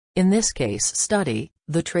In this case study,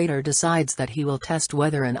 the trader decides that he will test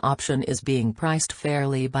whether an option is being priced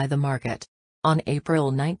fairly by the market. On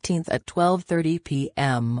April 19 at 12:30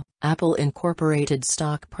 p.m., Apple Incorporated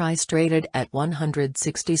stock price traded at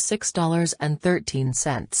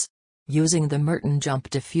 $166.13. Using the Merton jump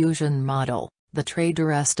diffusion model, the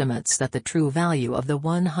trader estimates that the true value of the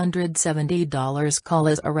 $170 call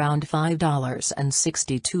is around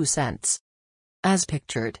 $5.62. As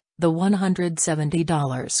pictured, the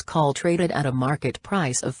 $170 call traded at a market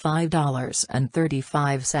price of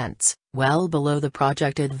 $5.35, well below the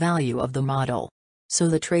projected value of the model. So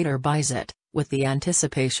the trader buys it, with the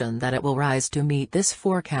anticipation that it will rise to meet this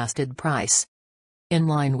forecasted price. In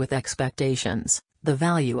line with expectations, the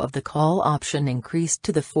value of the call option increased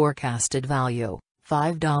to the forecasted value,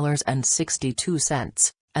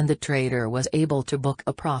 $5.62, and the trader was able to book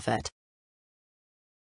a profit.